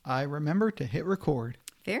I remember to hit record.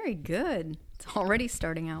 Very good. It's already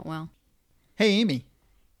starting out well. Hey, Amy.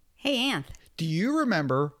 Hey, Anth. Do you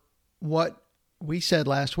remember what we said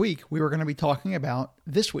last week we were going to be talking about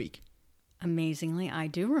this week? Amazingly, I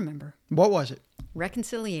do remember. What was it?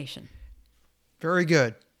 Reconciliation. Very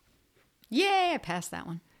good. Yay, I passed that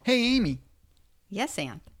one. Hey, Amy. Yes,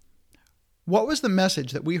 Anth. What was the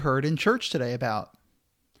message that we heard in church today about?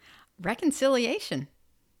 Reconciliation.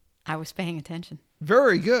 I was paying attention.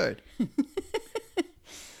 Very good.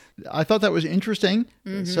 I thought that was interesting.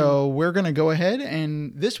 Mm-hmm. So we're going to go ahead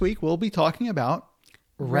and this week we'll be talking about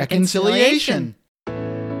reconciliation.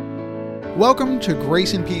 Welcome to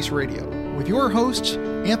Grace and Peace Radio with your hosts,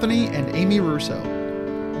 Anthony and Amy Russo.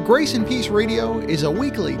 Grace and Peace Radio is a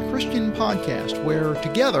weekly Christian podcast where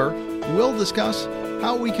together we'll discuss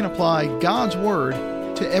how we can apply God's Word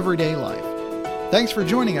to everyday life. Thanks for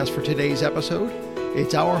joining us for today's episode.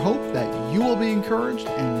 It's our hope that you will be encouraged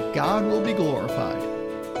and God will be glorified.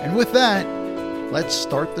 And with that, let's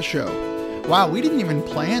start the show. Wow, we didn't even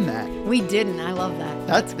plan that. We didn't. I love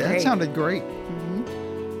that. That sounded great.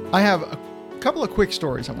 Mm-hmm. I have a couple of quick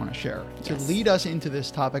stories I want to share to lead us into this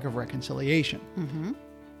topic of reconciliation. Mm-hmm.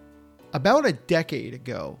 About a decade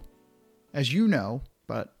ago, as you know,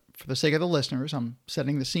 but for the sake of the listeners, I'm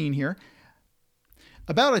setting the scene here.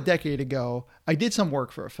 About a decade ago, I did some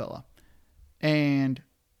work for a fella. And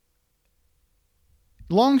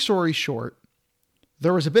long story short,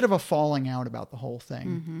 there was a bit of a falling out about the whole thing.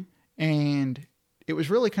 Mm-hmm. And it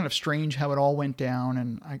was really kind of strange how it all went down.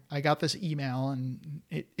 And I got this email and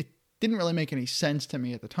it didn't really make any sense to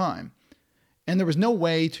me at the time. And there was no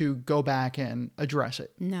way to go back and address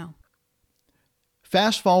it. No.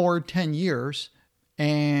 Fast forward 10 years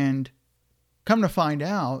and come to find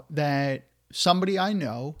out that somebody I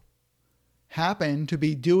know happened to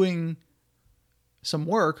be doing some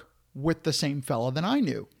work with the same fella that I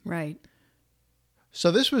knew. Right.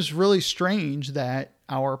 So this was really strange that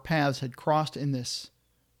our paths had crossed in this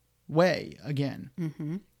way again.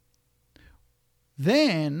 Mm-hmm.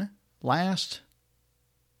 Then last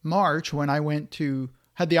March, when I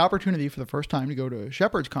had the opportunity for the first time to go to a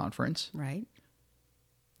Shepherd's Conference. Right.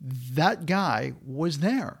 That guy was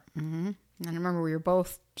there. Mm-hmm. And I remember we were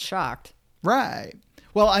both shocked. Right.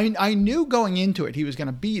 Well, I knew going into it he was going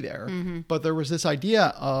to be there, mm-hmm. but there was this idea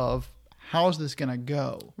of how's this going to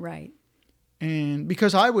go? Right. And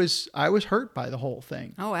because I was hurt by the whole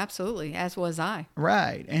thing. Oh, absolutely. As was I.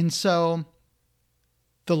 Right. And so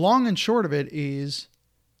the long and short of it is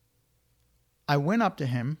I went up to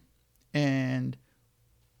him and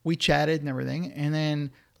we chatted and everything. And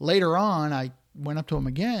then later on, I went up to him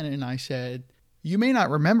again and I said, you may not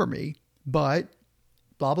remember me, but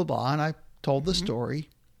blah, blah, blah. And I told the story.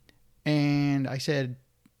 And I said,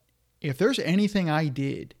 if there's anything I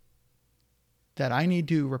did that I need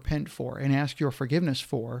to repent for and ask your forgiveness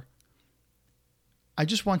for, I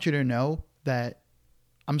just want you to know that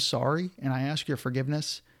I'm sorry and I ask your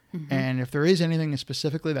forgiveness. Mm-hmm. And if there is anything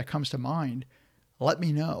specifically that comes to mind, let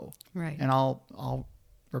me know. Right. And I'll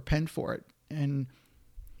repent for it. And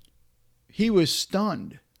he was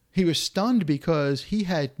stunned. He was stunned because he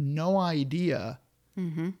had no idea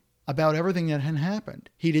about everything that had happened.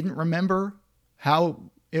 He didn't remember how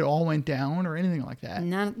it all went down or anything like that.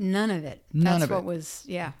 None of it. That's what was,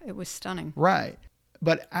 it was stunning. Right.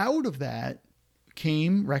 But out of that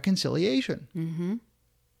came reconciliation. Mm-hmm.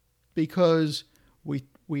 Because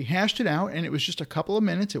we hashed it out and it was just a couple of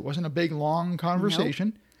minutes. It wasn't a big, long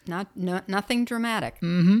conversation. Nope. Nothing dramatic.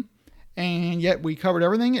 Mm-hmm. And yet we covered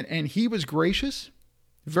everything and he was gracious,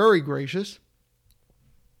 very gracious.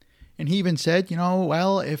 And he even said,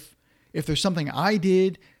 well, if there's something I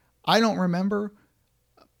did, I don't remember,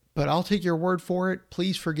 but I'll take your word for it.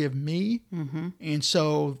 Please forgive me. Mm-hmm. And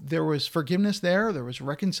so there was forgiveness there. There was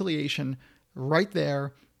reconciliation right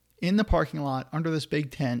there in the parking lot under this big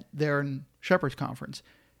tent there in Shepherd's Conference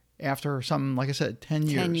after some, like I said, 10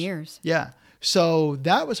 years. 10 years. Yeah. So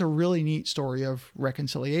that was a really neat story of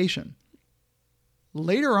reconciliation.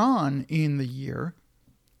 Later on in the year,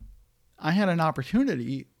 I had an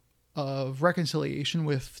opportunity of reconciliation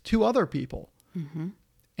with two other people. Mm-hmm.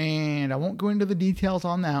 And I won't go into the details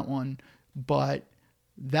on that one, but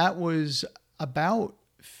that was about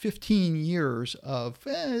 15 years of,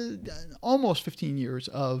 almost 15 years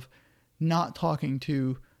of not talking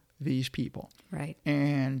to these people. Right.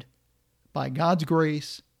 And by God's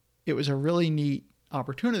grace, it was a really neat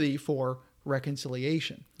opportunity for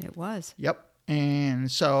reconciliation. It was. Yep. And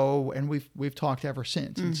so, and we've talked ever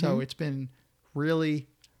since. And so it's been really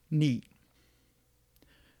neat.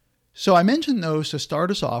 So I mentioned those to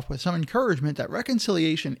start us off with some encouragement that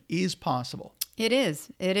reconciliation is possible. It is.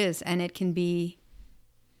 And it can be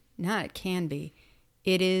not it can be.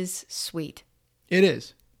 It is sweet. It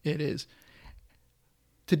is. It is.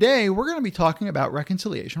 Today, we're going to be talking about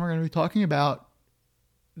reconciliation. We're going to be talking about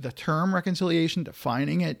the term reconciliation,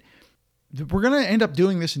 defining it. We're going to end up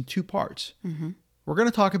doing this in two parts. Mm-hmm. We're going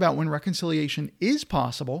to talk about when reconciliation is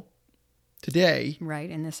possible today. Right,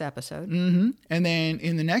 in this episode. Mm-hmm. And then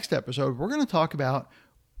in the next episode, we're going to talk about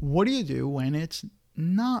what do you do when it's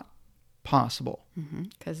not possible.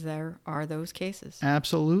 Because there are those cases.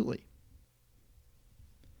 Absolutely.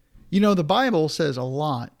 You know, the Bible says a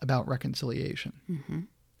lot about reconciliation. Mm-hmm.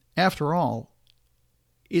 After all,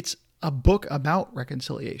 it's a book about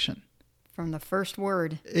reconciliation. From the first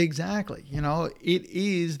word. Exactly. You know, it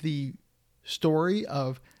is the story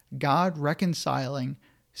of God reconciling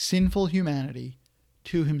sinful humanity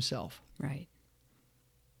to himself. Right.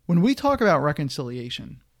 When we talk about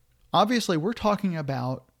reconciliation, obviously we're talking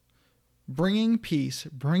about bringing peace,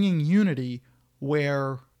 bringing unity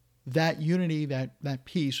where that unity, that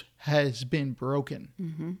peace has been broken.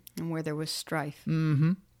 Mm-hmm. And where there was strife.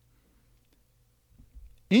 Mm-hmm.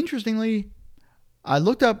 Interestingly, I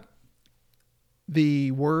looked up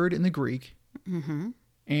the word in the Greek. Mm-hmm.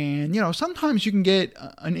 And, you know, sometimes you can get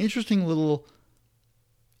an interesting little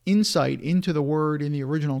insight into the word in the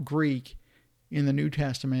original Greek in the New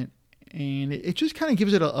Testament. And it just kind of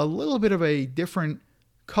gives it a little bit of a different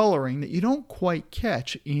coloring that you don't quite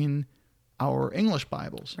catch in our English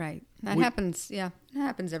Bibles. Right. That happens. Yeah. That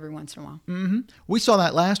happens every once in a while. Mm-hmm. We saw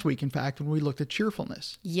that last week, in fact, when we looked at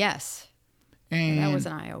cheerfulness. Yes. And that was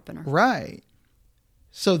an eye-opener. Right.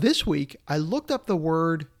 So this week, I looked up the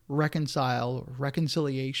word reconcile or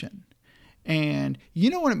reconciliation. And you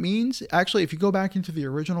know what it means? Actually, if you go back into the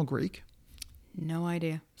original Greek. No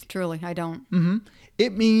idea. Truly, I don't. Mm-hmm.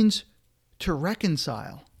 It means to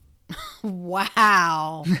reconcile.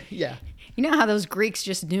 Wow. Yeah. You know how those Greeks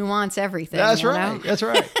just nuance everything. That's right. That's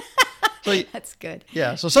right. So, that's good.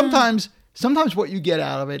 Yeah. So sometimes what you get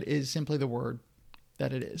out of it is simply the word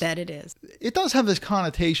that it is. That it is. It does have this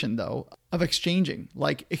connotation, though, of exchanging,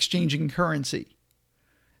 like exchanging currency.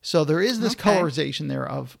 So there is this colorization there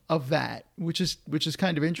of that, which is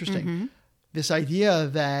kind of interesting. Mm-hmm. This idea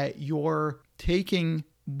that you're taking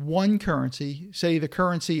one currency, say the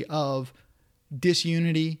currency of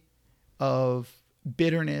disunity, of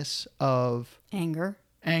bitterness, of anger,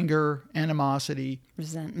 animosity,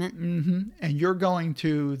 resentment, and you're going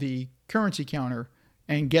to the currency counter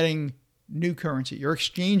and getting new currency. You're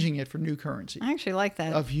exchanging it for new currency. I actually like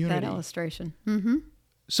that of unity. That illustration. Mm-hmm.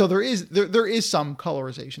 So there is some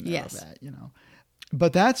colorization there of that, you know.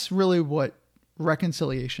 But that's really what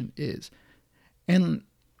reconciliation is. And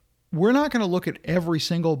we're not going to look at every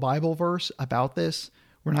single Bible verse about this.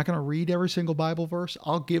 We're not going to read every single Bible verse.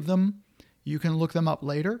 I'll give them. You can look them up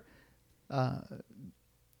later.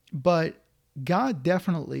 But God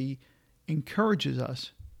definitely encourages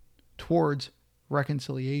us towards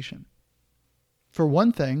reconciliation. For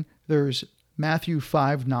one thing, there's Matthew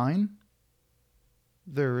 5:9.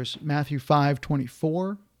 There's Matthew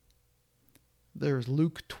 5:24. There's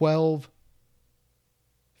Luke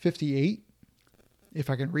 12:58. If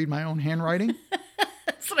I can read my own handwriting.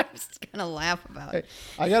 That's what I was going to laugh about. Hey,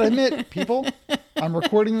 I got to admit, people, I'm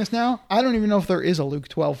recording this now. I don't even know if there is a Luke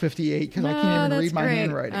 12:58 because I can't even read my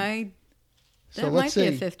handwriting. That might be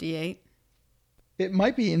a 58. It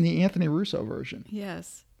might be in the Anthony Russo version.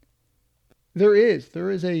 Yes. There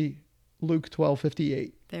is a Luke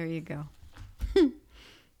 12:58. There you go.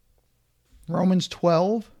 Romans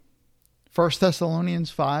 12, 1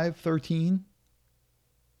 Thessalonians 5:13.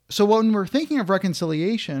 So when we're thinking of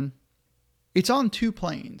reconciliation, it's on two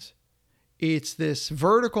planes. It's this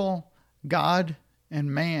vertical God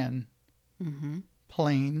and man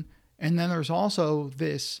plane, and then there's also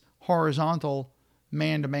this horizontal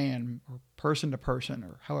man to man or person to person,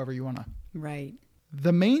 or however you want to. Right.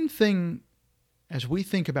 The main thing as we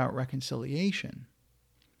think about reconciliation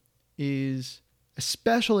is,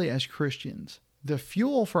 especially as Christians, the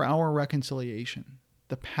fuel for our reconciliation,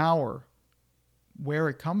 the power, where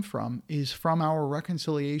it comes from, is from our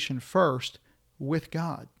reconciliation first with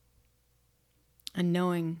God. And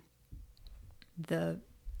knowing the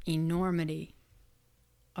enormity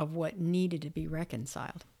of what needed to be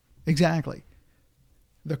reconciled. Exactly.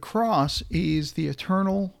 The cross is the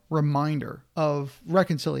eternal reminder of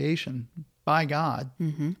reconciliation by God,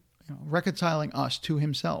 reconciling us to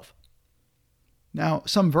himself. Now,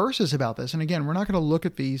 some verses about this, and again, we're not going to look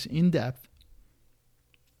at these in depth.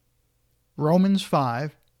 Romans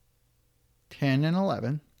 5, 10 and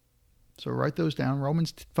 11. So write those down.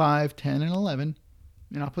 Romans 5, 10 and 11.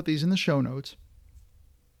 And I'll put these in the show notes.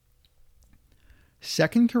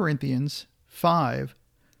 2 Corinthians 5,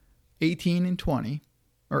 18 and 20.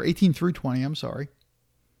 or 18 through 20, I'm sorry.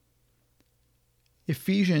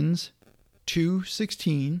 Ephesians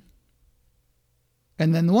 2:16.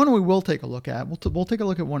 And then the one we will take a look at, we'll take a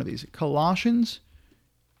look at one of these. Colossians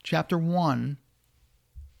chapter 1.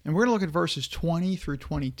 And we're going to look at verses 20 through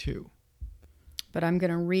 22. But I'm going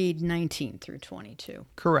to read 19 through 22.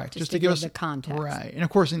 Correct. Just to give us the context. Right. And of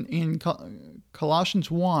course, in Colossians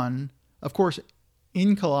 1,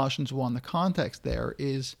 the context there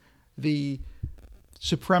is the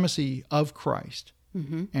supremacy of Christ.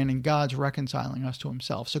 Mm-hmm. And in God's reconciling us to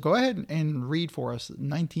himself. So go ahead and read for us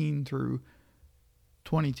 19 through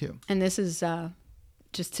 22. And this is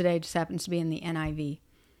just happens to be in the NIV.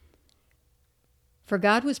 For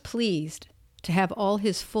God was pleased to have all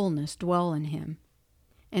his fullness dwell in him,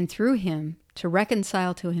 and through him to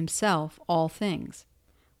reconcile to himself all things,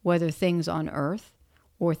 whether things on earth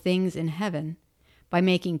or things in heaven, by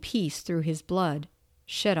making peace through his blood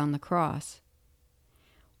shed on the cross.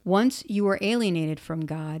 Once you were alienated from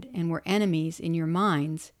God and were enemies in your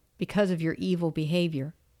minds because of your evil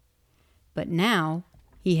behavior. But now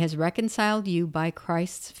he has reconciled you by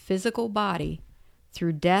Christ's physical body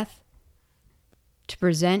through death to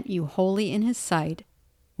present you holy in his sight,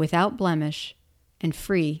 without blemish, and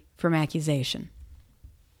free from accusation.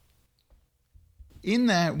 In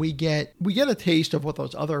that we get a taste of what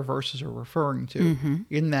those other verses are referring to, mm-hmm.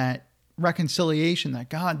 in that reconciliation that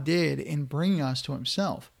God did in bringing us to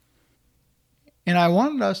himself. And I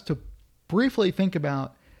wanted us to briefly think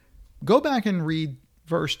about, go back and read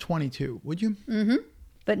verse 22, would you? Mm-hmm.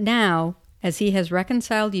 But now, as he has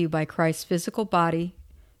reconciled you by Christ's physical body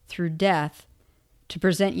through death, to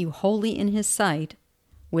present you holy in his sight,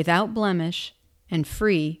 without blemish, and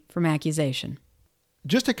free from accusation.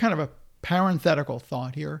 Just a kind of a parenthetical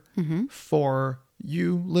thought here, mm-hmm. for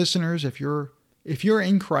you listeners, if you're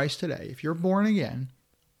in Christ today, if you're born again,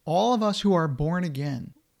 all of us who are born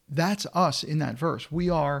again, that's us in that verse. We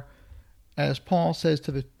are, as Paul says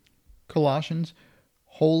to the Colossians,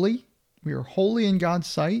 holy. We are holy in God's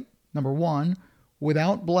sight, number 1,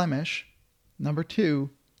 without blemish, number 2,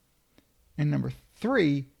 and number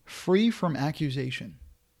 3, free from accusation.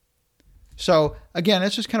 So again,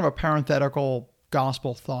 it's just kind of a parenthetical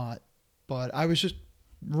gospel thought, but I was just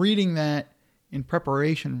reading that in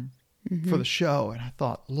preparation mm-hmm. for the show, and I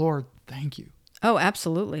thought, Lord, thank you. Oh,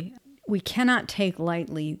 absolutely. We cannot take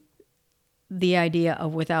lightly the idea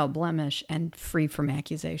of without blemish and free from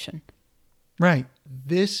accusation. Right.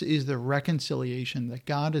 This is the reconciliation that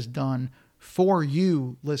God has done for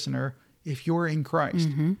you, listener, if you're in Christ.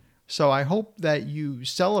 Mm-hmm. So I hope that you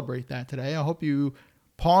celebrate that today. I hope you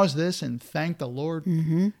pause this and thank the Lord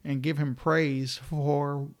mm-hmm. and give him praise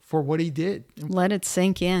for what he did. Let it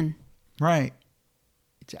sink in. Right.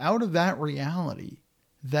 It's out of that reality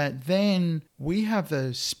that then we have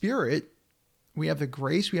the Spirit, we have the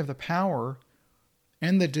grace, we have the power,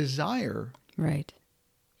 and the desire, right,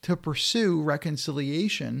 to pursue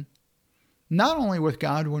reconciliation, not only with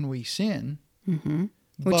God when we sin, mm-hmm.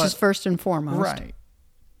 which is first and foremost, right,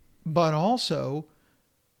 but also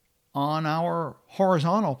on our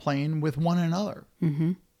horizontal plane with one another,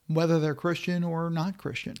 mm-hmm. whether they're Christian or not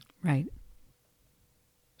Christian. Right.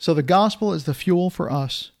 So the gospel is the fuel for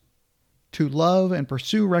us to love and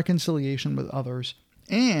pursue reconciliation with others,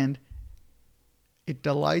 and it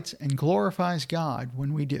delights and glorifies God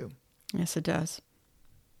when we do. Yes, it does.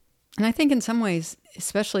 And I think in some ways,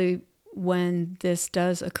 especially when this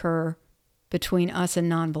does occur between us and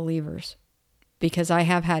non-believers, because I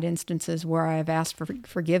have had instances where I have asked for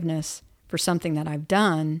forgiveness for something that I've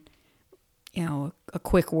done, a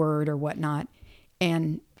quick word or whatnot,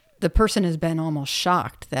 and the person has been almost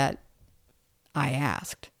shocked that I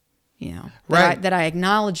asked, right. that I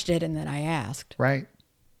acknowledged it and that I asked. Right.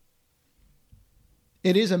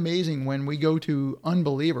 It is amazing when we go to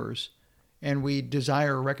unbelievers and we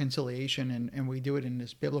desire reconciliation and we do it in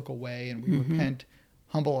this biblical way and we mm-hmm. repent,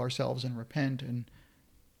 humble ourselves and repent. And,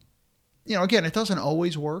 again, it doesn't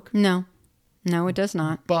always work. No, it does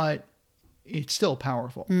not. But it's still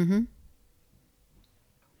powerful. Mm-hmm.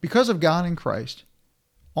 Because of God in Christ.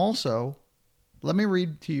 Also, let me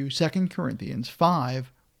read to you 2 Corinthians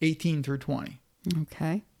 5, 18 through 20.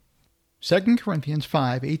 Okay. 2 Corinthians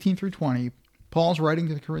 5, 18 through 20, Paul's writing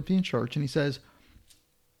to the Corinthian church, and he says,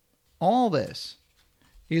 all this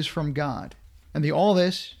is from God. And the all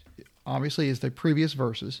this, obviously, is the previous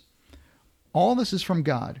verses. All this is from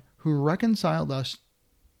God, who reconciled us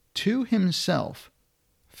to himself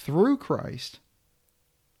through Christ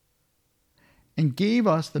and gave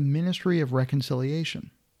us the ministry of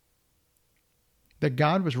reconciliation. That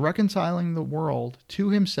God was reconciling the world to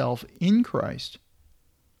himself in Christ,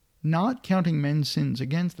 not counting men's sins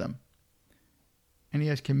against them. and he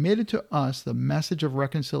has committed to us the message of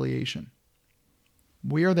reconciliation.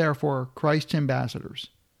 We are therefore Christ's ambassadors,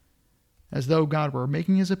 as though God were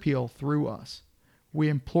making his appeal through us. We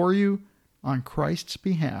implore you on Christ's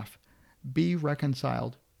behalf, be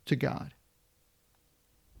reconciled to God.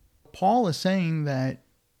 Paul is saying that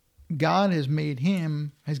God has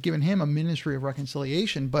given him a ministry of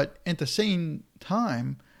reconciliation, but at the same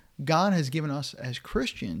time, God has given us as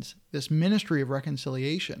Christians this ministry of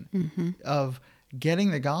reconciliation, of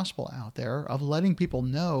getting the gospel out there, of letting people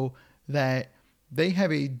know that they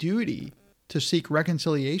have a duty to seek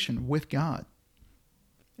reconciliation with God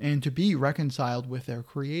and to be reconciled with their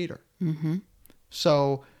Creator.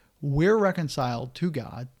 So we're reconciled to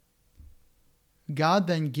God. God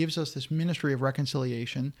then gives us this ministry of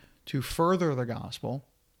reconciliation to further the gospel.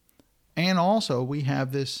 And also we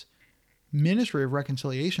have this ministry of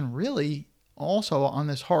reconciliation really also on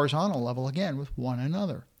this horizontal level again with one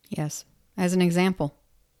another. Yes. As an example,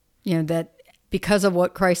 that because of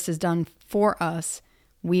what Christ has done for us,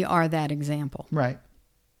 we are that example. Right.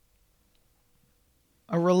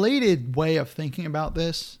 A related way of thinking about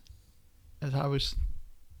this, as I was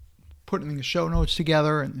putting the show notes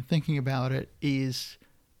together and thinking about it, is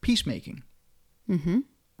peacemaking.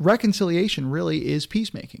 Reconciliation really is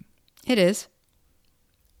peacemaking. It is.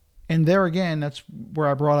 And there again, that's where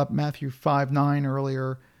I brought up Matthew 5:9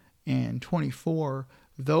 earlier and 24.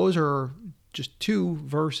 Those are just two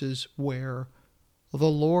verses where the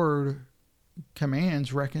Lord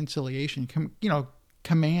commands reconciliation,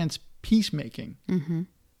 commands peacemaking.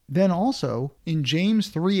 Then also in James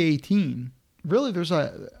 3:18, really there's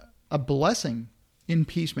a blessing in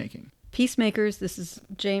peacemaking. Peacemakers, this is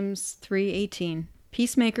James 3:18.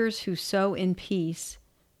 Peacemakers who sow in peace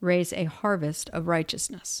raise a harvest of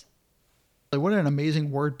righteousness. What an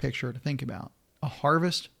amazing word picture to think about. A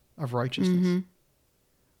harvest of righteousness.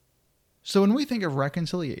 So when we think of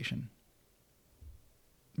reconciliation,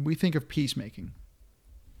 we think of peacemaking.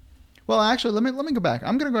 Well, actually, let me go back.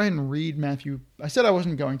 I'm going to go ahead and read Matthew. I said I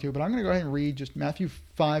wasn't going to, but I'm going to go ahead and read just Matthew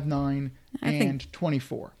 5:9 and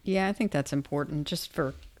 24. Yeah, I think that's important just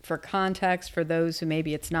for context for those who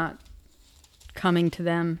maybe it's not coming to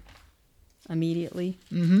them immediately.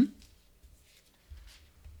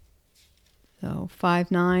 So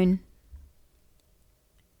 5:9.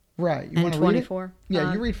 Right. You and want to 24. Read it?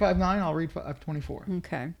 Yeah, you read 5:9, I'll read 5:24.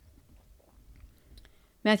 Okay.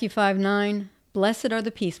 Matthew 5:9. Blessed are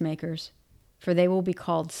the peacemakers, for they will be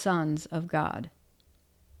called sons of God.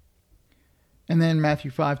 And then Matthew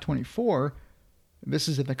 5:24, this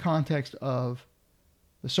is in the context of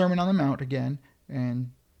the Sermon on the Mount again,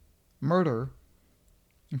 and murder.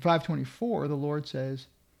 In 5:24, the Lord says,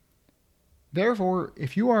 therefore,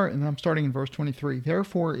 if you are, and I'm starting in verse 23,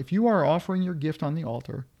 therefore, if you are offering your gift on the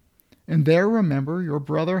altar, and there remember your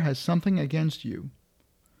brother has something against you,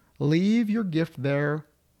 leave your gift there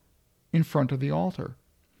in front of the altar.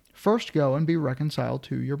 First go and be reconciled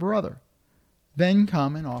to your brother. Then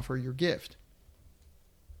come and offer your gift.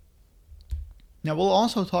 Now, we'll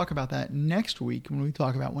also talk about that next week when we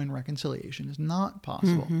talk about when reconciliation is not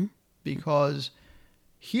possible. Because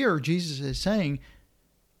here Jesus is saying,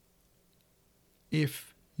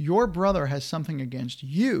 if your brother has something against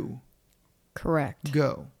you, correct,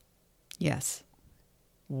 go. Yes.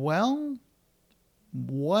 Well,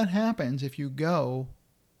 what happens if you go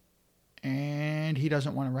and he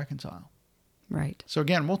doesn't want to reconcile? Right. So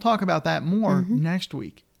again, we'll talk about that more next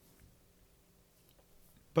week.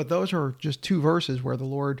 But those are just two verses where the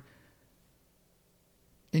Lord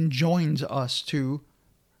enjoins us to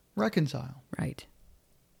reconcile. Right.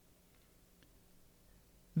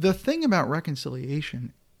 The thing about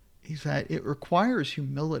reconciliation is that it requires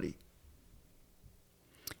humility.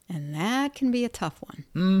 And that can be a tough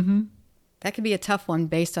one. That can be a tough one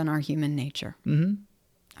based on our human nature.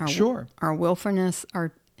 Sure. Our willfulness,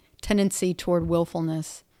 our tendency toward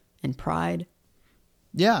willfulness and pride.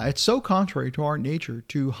 Yeah, it's so contrary to our nature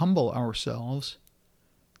to humble ourselves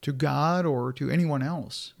to God or to anyone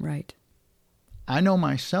else. Right. I know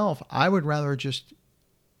myself, I would rather just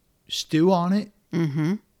stew on it,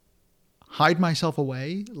 hide myself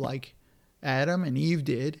away like Adam and Eve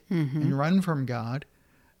did, and run from God,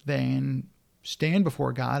 than stand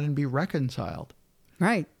before God and be reconciled.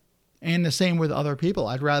 Right. And the same with other people.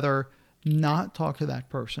 I'd rather not talk to that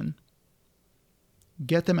person,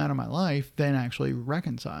 get them out of my life, than actually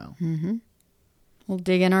reconcile. We'll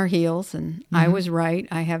dig in our heels, and I was right.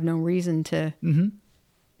 I have no reason to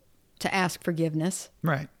ask forgiveness.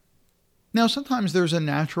 Right. Now, sometimes there's a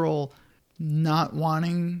natural not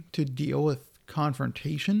wanting to deal with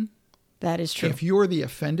confrontation. That is true. If you're the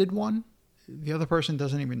offended one, the other person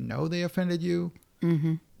doesn't even know they offended you.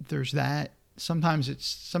 There's that. sometimes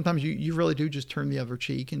you really do just turn the other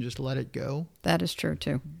cheek and just let it go. That is true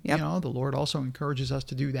too. Yep. You know, the Lord also encourages us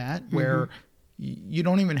to do that, where you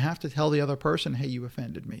don't even have to tell the other person, hey, you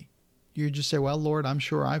offended me. You just say, well, Lord, I'm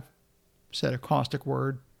sure I've said a caustic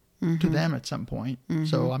word to them at some point,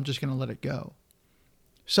 so I'm just going to let it go.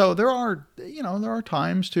 So there are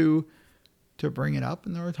times to bring it up,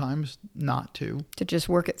 and there are times not to. To just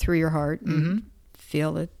work it through your heart and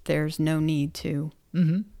feel that there's no need to.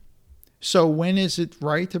 So when is it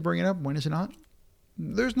right to bring it up? When is it not?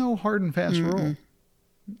 There's no hard and fast rule.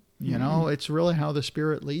 You know, it's really how the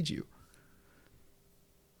Spirit leads you.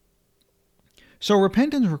 So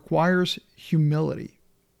repentance requires humility.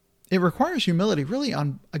 It requires humility really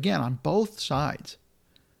on both sides,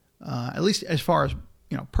 at least as far as,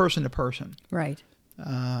 person to person. Right.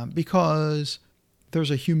 Because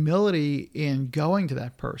there's a humility in going to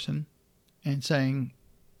that person and saying,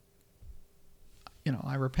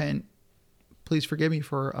 I repent. Please forgive me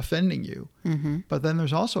for offending you. But then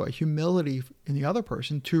there's also a humility in the other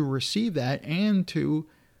person to receive that and to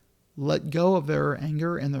let go of their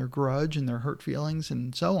anger and their grudge and their hurt feelings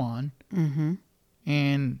and so on,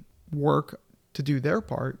 and work to do their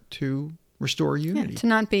part to restore unity. Yeah, to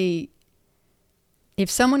not be, if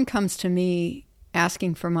someone comes to me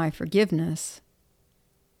asking for my forgiveness,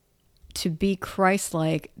 to be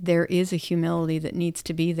Christ-like, there is a humility that needs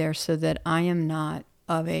to be there so that I am not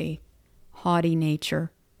of a haughty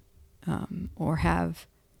nature, or have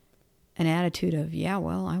an attitude of, yeah,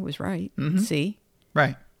 well, I was right. See?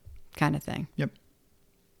 Right. Kind of thing. Yep.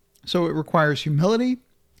 So it requires humility,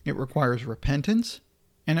 it requires repentance,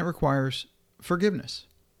 and it requires forgiveness.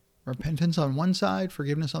 Repentance on one side,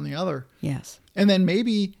 forgiveness on the other. Yes. And then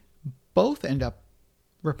maybe both end up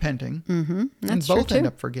repenting and both end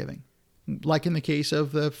up forgiving. Like in the case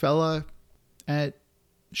of the fella at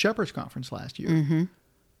Shepherd's Conference last year.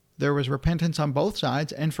 There was repentance on both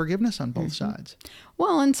sides and forgiveness on both sides.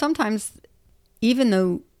 Well, and sometimes, even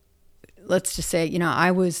though, let's just say,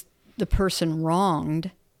 I was the person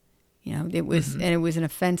wronged, it was, and it was an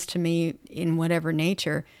offense to me in whatever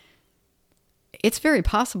nature, it's very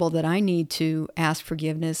possible that I need to ask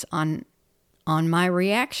forgiveness on my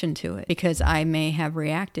reaction to it, because I may have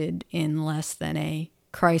reacted in less than a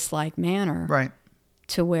Christ-like manner. Right.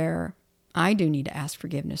 To where I do need to ask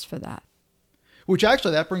forgiveness for that. Which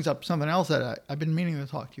actually, that brings up something else that I've been meaning to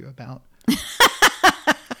talk to you about.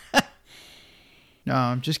 No,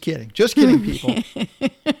 I'm just kidding. Just kidding, people.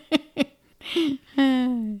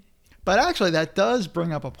 But actually, that does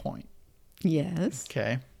bring up a point. Yes.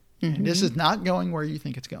 Okay. And this is not going where you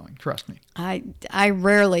think it's going. Trust me. I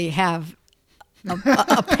rarely have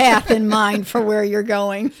a path in mind for where you're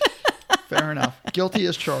going. Fair enough. Guilty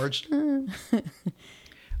as charged. I'm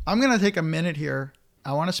going to take a minute here.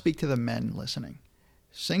 I want to speak to the men listening.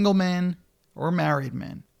 Single men or married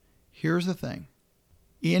men. Here's the thing.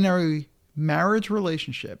 In a marriage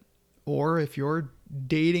relationship, or if you're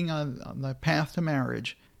dating on the path to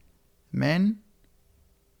marriage, men,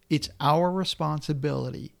 it's our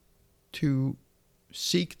responsibility to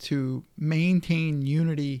seek to maintain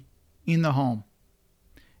unity in the home.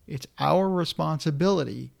 It's our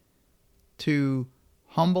responsibility to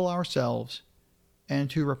humble ourselves and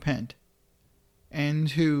to repent and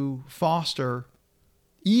to foster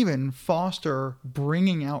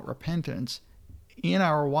bringing out repentance in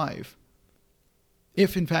our wife,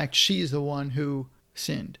 if in fact she's the one who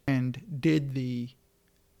sinned and did the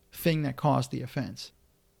thing that caused the offense.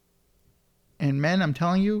 And men, I'm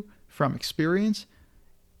telling you from experience,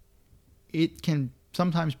 it can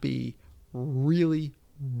sometimes be really,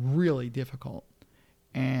 really difficult.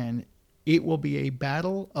 And it will be a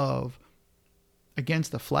battle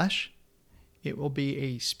against the flesh. It will be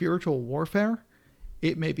a spiritual warfare.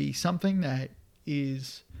 It may be something that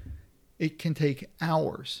it can take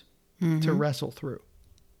hours to wrestle through.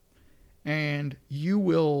 And you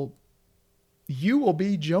will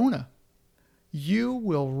be Jonah. You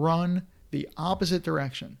will run the opposite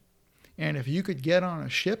direction. And if you could get on a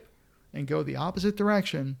ship and go the opposite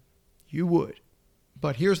direction, you would.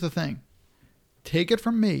 But here's the thing. Take it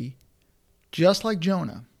from me, just like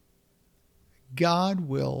Jonah, God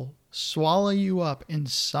will swallow you up in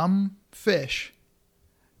some fish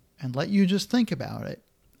and let you just think about it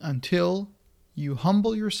until you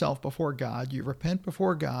humble yourself before God, you repent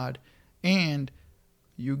before God, and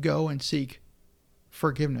you go and seek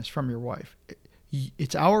forgiveness from your wife.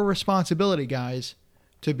 It's our responsibility, guys,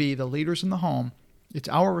 to be the leaders in the home. It's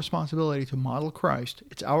our responsibility to model Christ.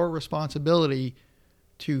 It's our responsibility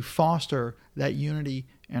to foster that unity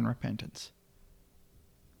and repentance.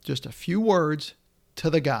 Just a few words to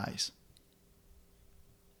the guys.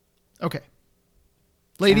 Okay.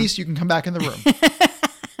 Ladies, you can come back in the room.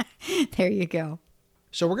 There you go.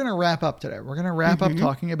 So we're going to wrap up today. We're going to wrap up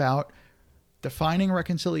talking about defining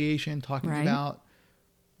reconciliation,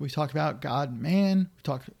 we talked about God and man, we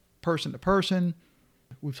talked person to person,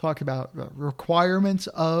 we've talked about the requirements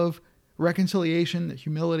of reconciliation, the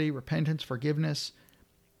humility, repentance, forgiveness,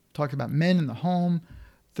 talked about men in the home.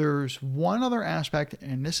 There's one other aspect,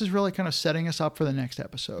 and this is really kind of setting us up for the next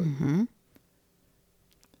episode.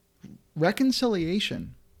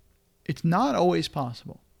 Reconciliation, it's not always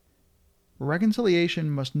possible.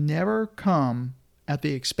 Reconciliation must never come at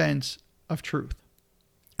the expense of truth.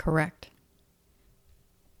 Correct.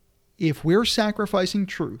 If we're sacrificing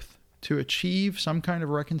truth to achieve some kind of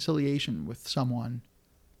reconciliation with someone,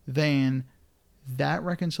 then that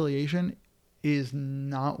reconciliation is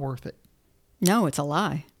not worth it. No, it's a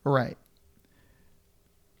lie. Right.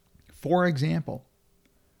 For example,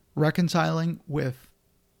 reconciling with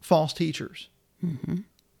false teachers,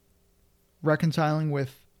 reconciling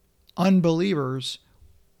with unbelievers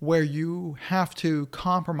where you have to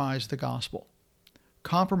compromise the gospel,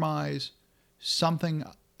 compromise something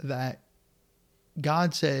that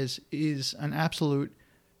God says is an absolute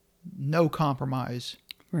no compromise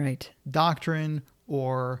doctrine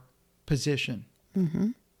or position.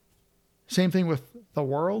 Same thing with the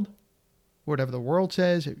world. Whatever the world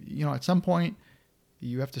says, at some point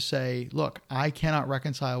you have to say, look, I cannot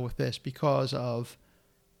reconcile with this because of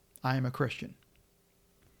I am a Christian.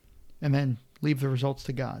 And then leave the results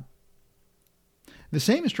to God. The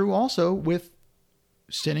same is true also with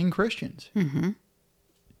sinning Christians.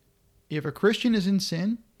 If a Christian is in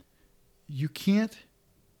sin, you can't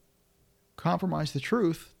compromise the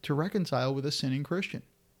truth to reconcile with a sinning Christian.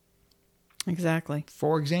 Exactly.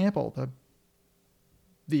 For example,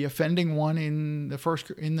 the offending one in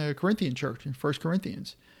the Corinthian church, in 1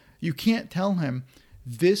 Corinthians, you can't tell him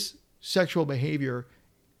this sexual behavior,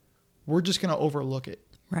 we're just going to overlook it.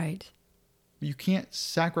 Right. You can't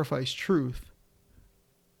sacrifice truth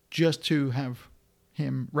just to have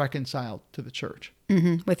him reconciled to the church.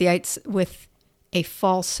 With a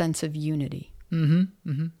false sense of unity.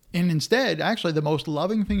 And instead, actually, the most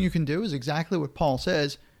loving thing you can do is exactly what Paul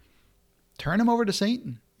says. Turn him over to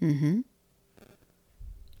Satan.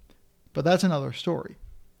 But that's another story.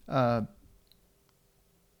 There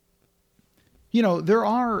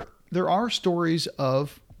are stories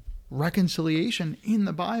of reconciliation in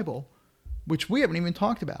the Bible, which we haven't even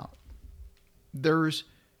talked about. There's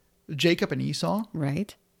Jacob and Esau.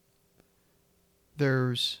 Right.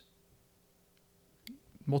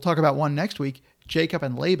 We'll talk about one next week, Jacob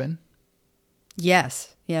and Laban.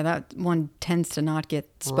 Yes. Yeah, that one tends to not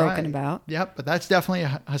get spoken about. Yep, but that's definitely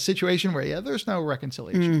a situation where, there's no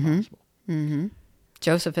reconciliation possible.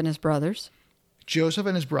 Joseph and his brothers.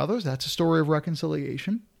 That's a story of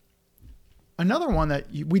reconciliation. Another one that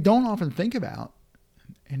we don't often think about,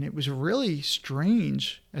 and it was really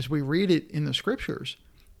strange as we read it in the scriptures,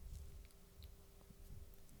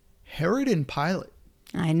 Herod and Pilate.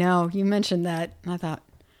 I know, you mentioned that, and I thought,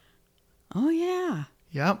 oh yeah.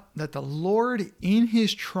 Yep, that the Lord in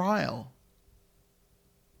his trial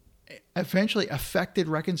eventually affected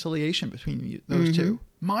reconciliation between those two.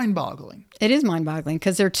 Mind-boggling. It is mind-boggling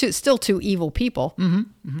because they're still two evil people,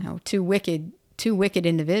 two wicked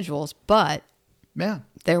individuals, but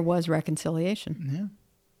there was reconciliation. Yeah.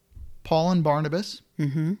 Paul and Barnabas.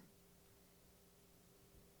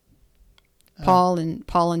 Paul and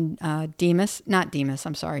Demas, not Demas,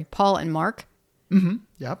 I'm sorry. Paul and Mark.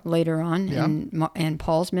 Yep. Later on in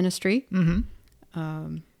Paul's ministry.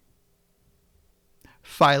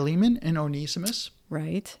 Philemon and Onesimus.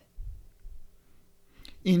 Right.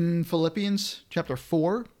 In Philippians chapter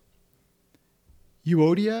 4,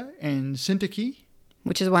 Euodia and Syntyche.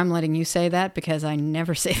 Which is why I'm letting you say that, because I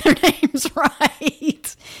never say their names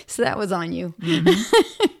right. So that was on you.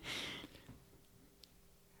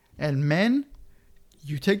 And men,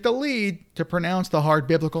 you take the lead to pronounce the hard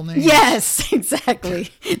biblical names. Yes, exactly.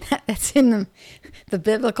 That's in the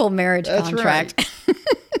biblical marriage contract. Right.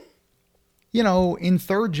 In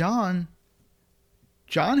 3 John,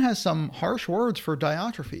 John has some harsh words for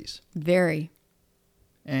Diotrephes. Very.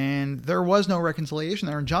 And there was no reconciliation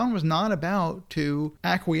there. And John was not about to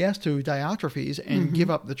acquiesce to Diotrephes and give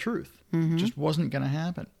up the truth. It just wasn't going to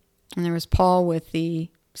happen. And there was Paul with the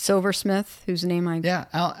silversmith, whose name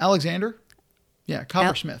Alexander. Yeah,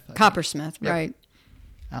 coppersmith. Coppersmith, yep. Right.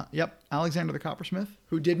 Yep, Alexander the coppersmith,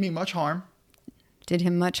 who did me much harm. Did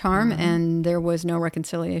him much harm, and there was no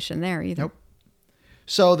reconciliation there either. Nope.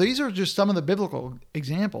 So these are just some of the biblical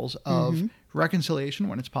examples of reconciliation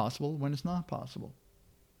when it's possible, when it's not possible.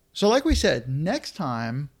 So like we said, next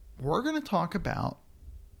time we're going to talk about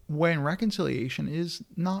when reconciliation is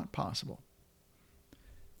not possible.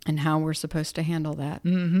 And how we're supposed to handle that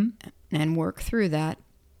and work through that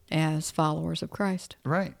as followers of Christ.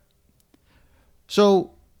 Right.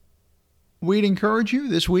 So we'd encourage you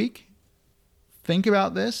this week, think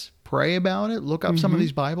about this, pray about it, look up some of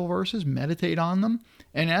these Bible verses, meditate on them,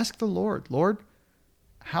 and ask the Lord, Lord,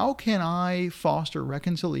 how can I foster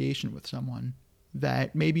reconciliation with someone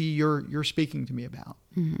that maybe you're speaking to me about?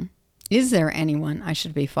 Is there anyone I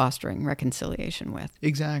should be fostering reconciliation with?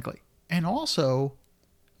 Exactly. And also,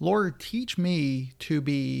 Lord, teach me to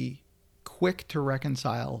be quick to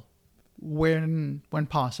reconcile when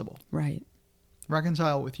possible. Right.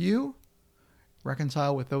 Reconcile with you,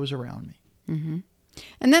 reconcile with those around me.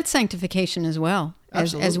 And that's sanctification as well.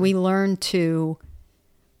 As we learn to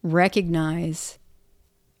recognize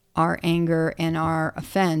our anger and our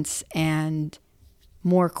offense and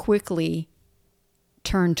more quickly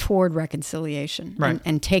turn toward reconciliation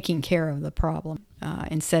and taking care of the problem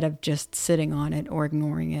instead of just sitting on it or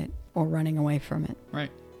ignoring it or running away from it.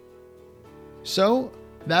 Right. So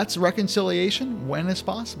that's reconciliation when it's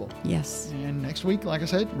possible. Yes. And next week, like I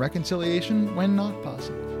said, reconciliation when not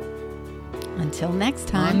possible. Until next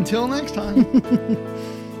time. Until next time.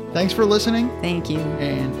 Thanks for listening. Thank you.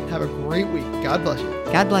 And have a great week. God bless you.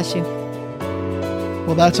 God bless you.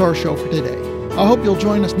 Well, that's our show for today. I hope you'll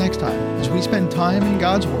join us next time as we spend time in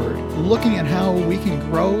God's Word, looking at how we can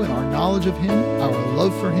grow in our knowledge of Him, our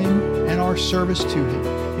love for Him, and our service to Him.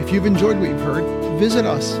 If you've enjoyed what you've heard, visit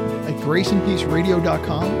us at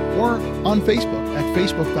graceandpeaceradio.com or on Facebook at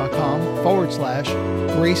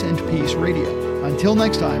facebook.com/Grace and Peace Radio. Until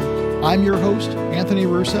next time, I'm your host, Anthony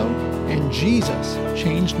Russo, and Jesus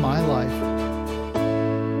changed my life.